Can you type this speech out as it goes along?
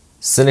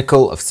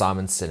Cynical of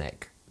Simon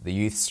Sinek, The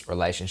Youth's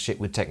Relationship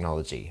with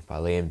Technology by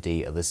Liam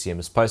D. Elysium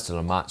is posted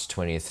on March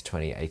 20th,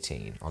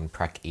 2018 on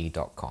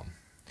prace.com.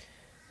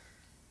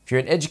 If you're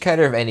an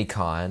educator of any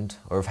kind,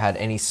 or have had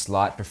any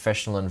slight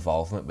professional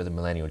involvement with the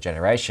millennial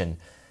generation,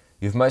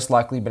 you've most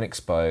likely been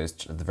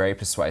exposed to the very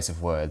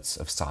persuasive words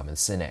of Simon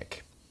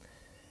Sinek.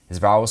 His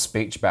viral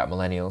speech about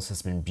millennials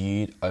has been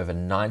viewed over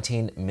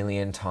 19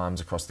 million times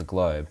across the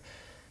globe,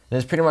 and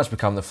has pretty much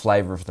become the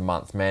flavour of the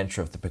month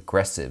mantra of the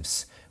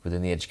progressives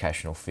within the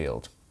educational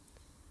field.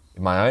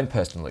 In my own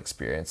personal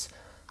experience,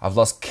 I've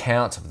lost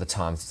count of the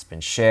times it's been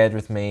shared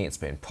with me, it's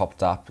been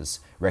popped up as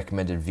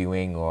recommended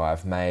viewing, or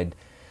I've made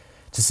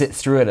to sit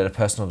through it at a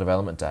personal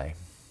development day.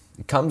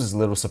 It comes as a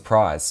little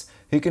surprise.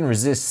 Who can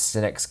resist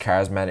Sinek's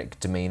charismatic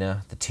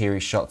demeanour, the teary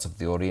shots of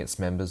the audience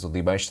members, or the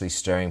emotionally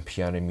stirring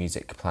piano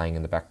music playing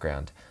in the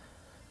background?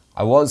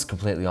 I was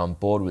completely on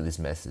board with his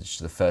message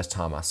the first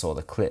time I saw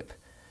the clip,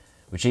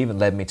 which even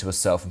led me to a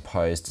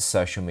self-imposed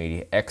social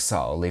media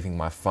exile, leaving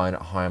my phone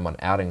at home on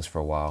outings for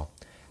a while.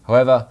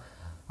 However,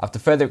 after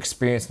further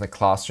experience in the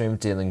classroom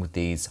dealing with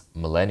these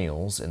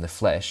millennials in the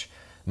flesh,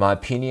 my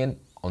opinion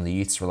on the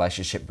youth's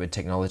relationship with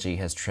technology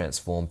has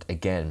transformed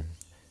again.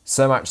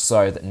 So much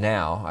so that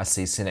now I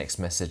see Sinek's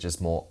message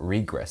as more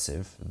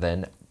regressive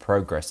than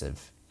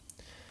progressive.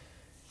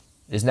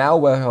 It is now a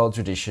well-held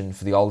tradition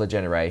for the older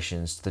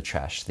generations to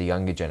trash the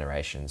younger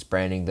generations,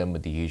 branding them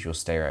with the usual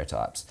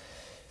stereotypes.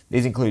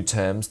 These include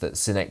terms that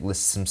Sinek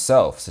lists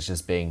himself, such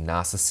as being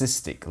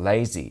narcissistic,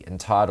 lazy,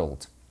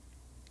 entitled.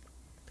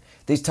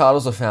 These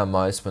titles are found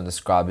most when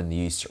describing the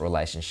youth's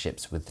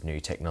relationships with new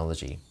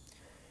technology.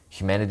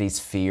 Humanity's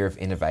fear of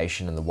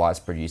innovation and the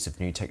widespread use of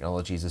new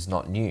technologies is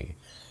not new.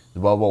 The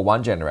World War I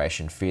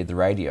generation feared the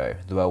radio,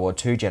 the World War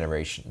II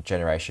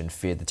generation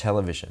feared the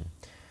television.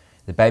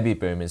 The baby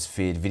boomers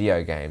feared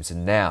video games,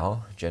 and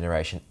now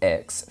Generation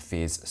X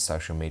fears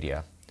social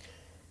media.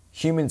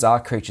 Humans are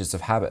creatures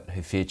of habit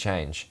who fear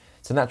change.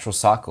 It's a natural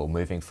cycle,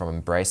 moving from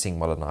embracing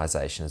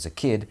modernisation as a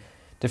kid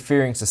to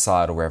fearing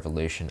societal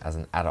revolution as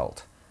an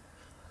adult.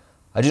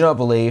 I do not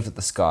believe that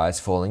the sky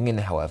is falling in,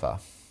 however.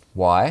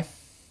 Why?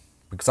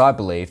 Because I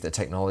believe that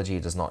technology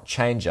does not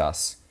change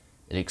us,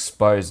 it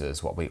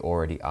exposes what we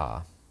already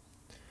are.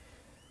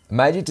 A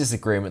major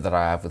disagreement that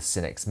I have with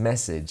Sinek's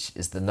message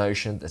is the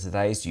notion that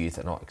today's youth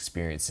are not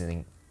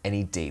experiencing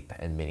any deep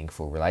and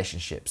meaningful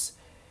relationships.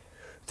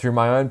 Through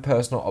my own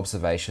personal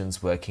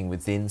observations working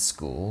within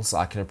schools,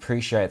 I can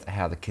appreciate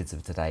how the kids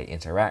of today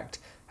interact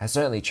has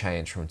certainly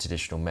changed from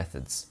traditional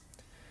methods.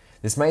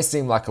 This may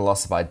seem like a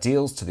loss of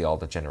ideals to the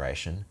older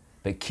generation,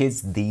 but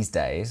kids these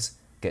days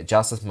get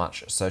just as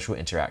much social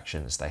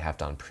interaction as they have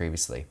done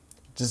previously,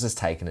 just as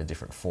taken a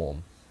different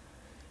form.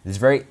 It is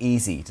very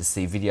easy to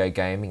see video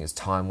gaming as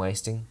time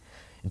wasting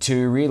until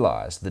you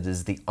realise that it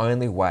is the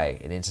only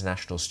way an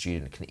international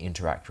student can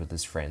interact with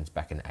his friends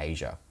back in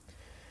Asia.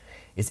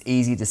 It's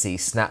easy to see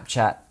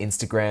Snapchat,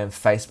 Instagram,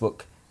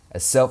 Facebook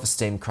as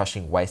self-esteem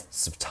crushing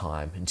wastes of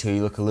time until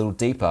you look a little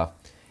deeper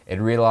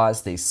and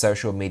realise these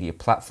social media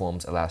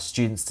platforms allow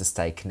students to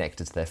stay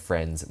connected to their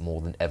friends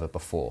more than ever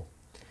before.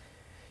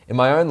 In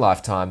my own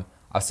lifetime,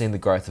 I've seen the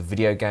growth of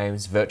video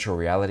games, virtual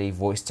reality,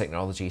 voice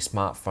technology,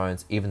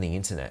 smartphones, even the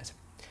internet.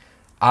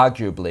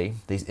 Arguably,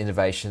 these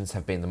innovations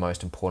have been the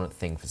most important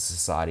thing for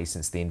society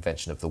since the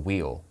invention of the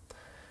wheel.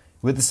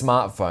 With the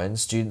smartphone,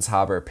 students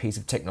harbour a piece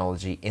of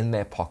technology in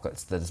their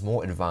pockets that is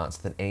more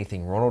advanced than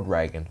anything Ronald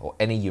Reagan or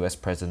any US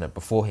president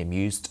before him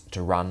used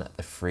to run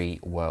the free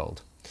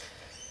world.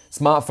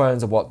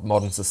 Smartphones are what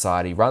modern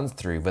society runs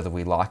through, whether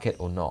we like it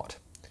or not.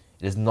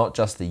 It is not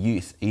just the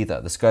youth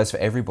either, this goes for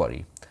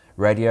everybody.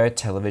 Radio,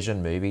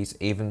 television, movies,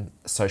 even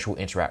social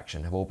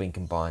interaction have all been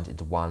combined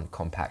into one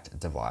compact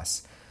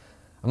device.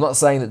 I'm not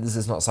saying that this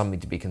is not something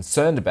to be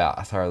concerned about.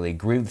 I thoroughly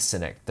agree with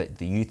Sinek that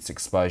the youth's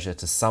exposure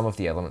to some of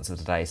the elements of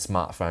today's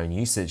smartphone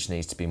usage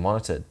needs to be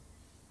monitored.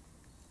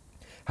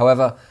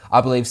 However,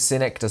 I believe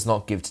Sinek does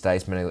not give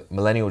today's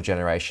millennial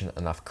generation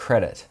enough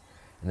credit,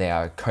 and they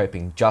are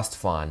coping just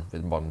fine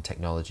with modern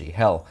technology.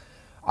 Hell,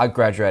 I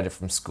graduated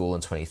from school in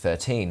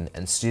 2013,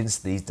 and students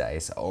these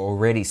days are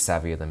already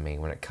savvier than me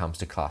when it comes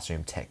to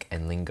classroom tech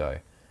and lingo.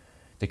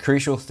 The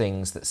crucial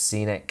things that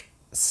Sinek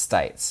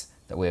states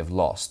that we have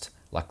lost,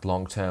 like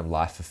long-term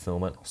life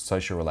fulfillment or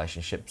social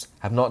relationships,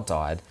 have not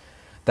died.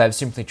 They have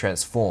simply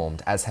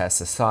transformed, as has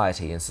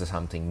society, into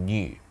something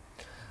new.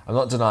 I'm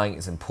not denying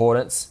its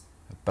importance,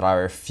 but I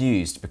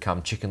refuse to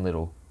become Chicken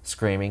Little,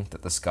 screaming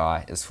that the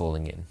sky is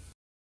falling in.